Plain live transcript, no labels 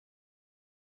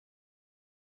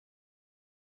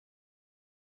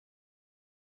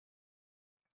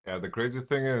Yeah, the crazy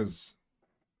thing is,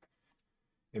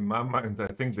 in my mind, I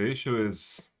think the issue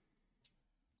is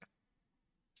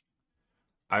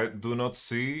I do not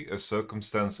see a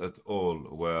circumstance at all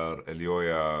where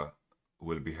Elyoya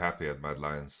will be happy at Mad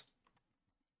Lions.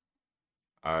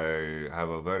 I have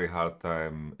a very hard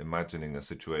time imagining a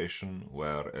situation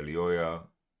where Elyoya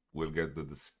will get the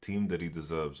team that he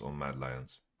deserves on Mad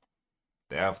Lions.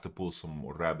 They have to pull some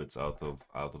rabbits out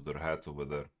of their hats over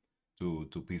there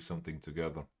to piece something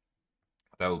together.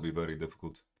 That will be very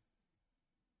difficult.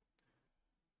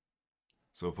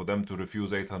 So for them to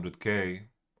refuse 800K,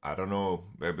 I don't know.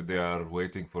 Maybe they are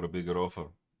waiting for a bigger offer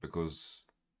because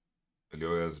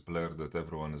Elyoya is a player that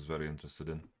everyone is very interested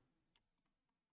in.